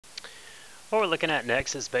What we're looking at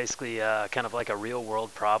next is basically kind of like a real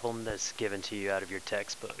world problem that's given to you out of your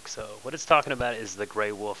textbook. So what it's talking about is the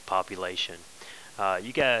gray wolf population.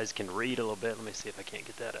 You guys can read a little bit. Let me see if I can't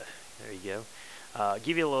get that. There you go.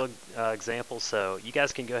 Give you a little example. So you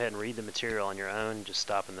guys can go ahead and read the material on your own, just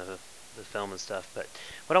stopping the film and stuff. But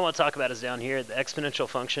what I want to talk about is down here, the exponential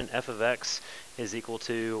function f of x is equal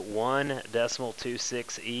to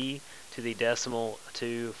 1.26e to the decimal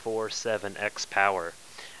 247x power.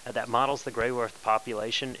 That models the gray wolf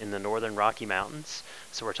population in the northern Rocky Mountains.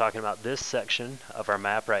 So we're talking about this section of our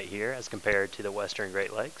map right here as compared to the western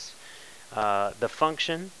Great Lakes. The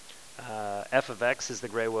function f of x is the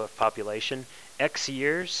gray wolf population x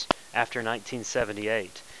years after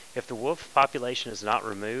 1978. If the wolf population is not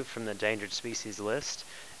removed from the endangered species list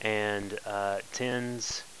and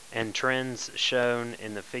trends shown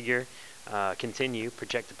in the figure continue,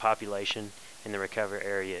 project the population in the recovery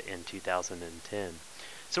area in 2010.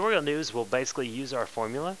 So what we're going to do is we'll basically use our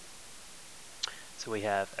formula. So we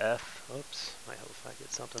have f, oops, might help if I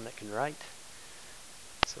get something that can write.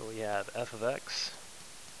 So we have f of x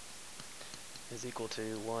is equal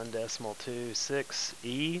to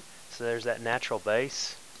 1.26e. So there's that natural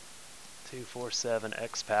base,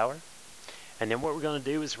 247x power. And then what we're going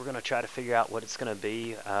to do is we're going to try to figure out what it's going to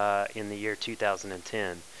be in the year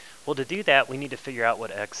 2010. Well, to do that, we need to figure out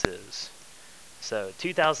what x is. So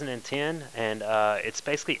 2010, and it's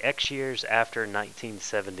basically x years after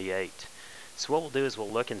 1978. So what we'll do is we'll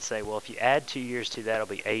look and say, well, if you add 2 years to that, it'll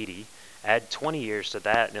be 80. Add 20 years to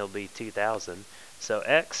that, and it'll be 2000. So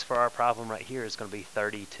x for our problem right here is going to be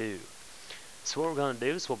 32. So what we're going to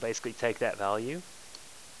do is we'll basically take that value,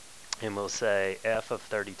 and we'll say f of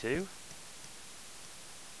 32.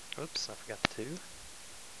 Oops, I forgot the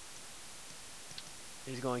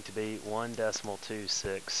 2. Is going to be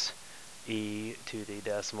 1.26 e to the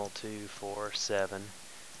decimal 247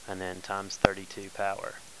 and then times 32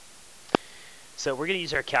 power. So we're going to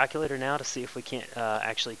use our calculator now to see if we can't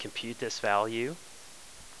actually compute this value.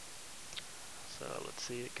 So let's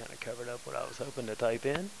see, it kind of covered up what I was hoping to type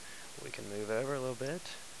in. We can move over a little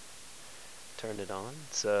bit. Turned it on.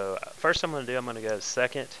 So first I'm going to go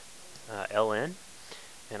second ln,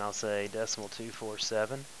 and I'll say decimal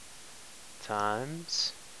 247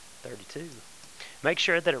 times 32. Make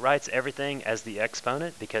sure that it writes everything as the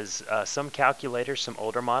exponent, because some calculators, some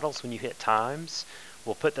older models, when you hit times,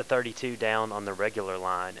 will put the 32 down on the regular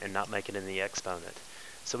line and not make it in the exponent.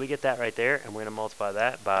 So we get that right there, and we're going to multiply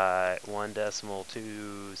that by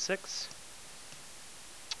 1.26.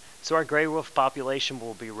 So our gray wolf population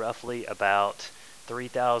will be roughly about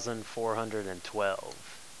 3,412.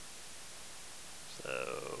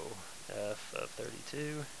 So f of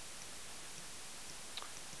 32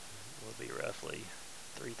 will be roughly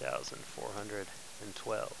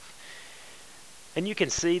 3,412. And you can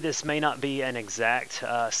see this may not be an exact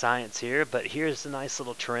science here, but here's a nice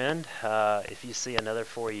little trend. If you see another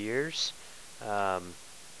 4 years,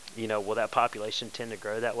 will that population tend to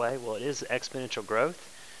grow that way? Well, it is exponential growth,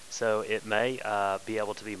 so it may be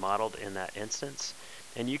able to be modeled in that instance.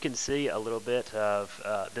 And you can see a little bit of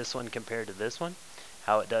this one compared to this one,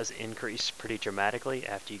 how it does increase pretty dramatically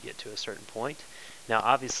after you get to a certain point. Now,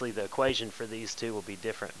 obviously, the equation for these two will be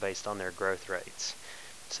different based on their growth rates.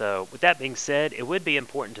 So with that being said, it would be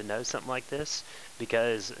important to know something like this,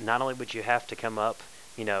 because not only would you have to come up,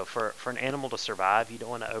 for an animal to survive, you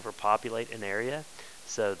don't want to overpopulate an area.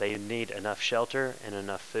 So they need enough shelter and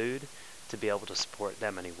enough food to be able to support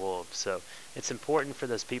that many wolves. So it's important for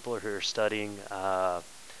those people who are studying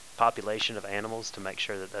population of animals to make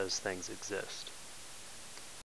sure that those things exist.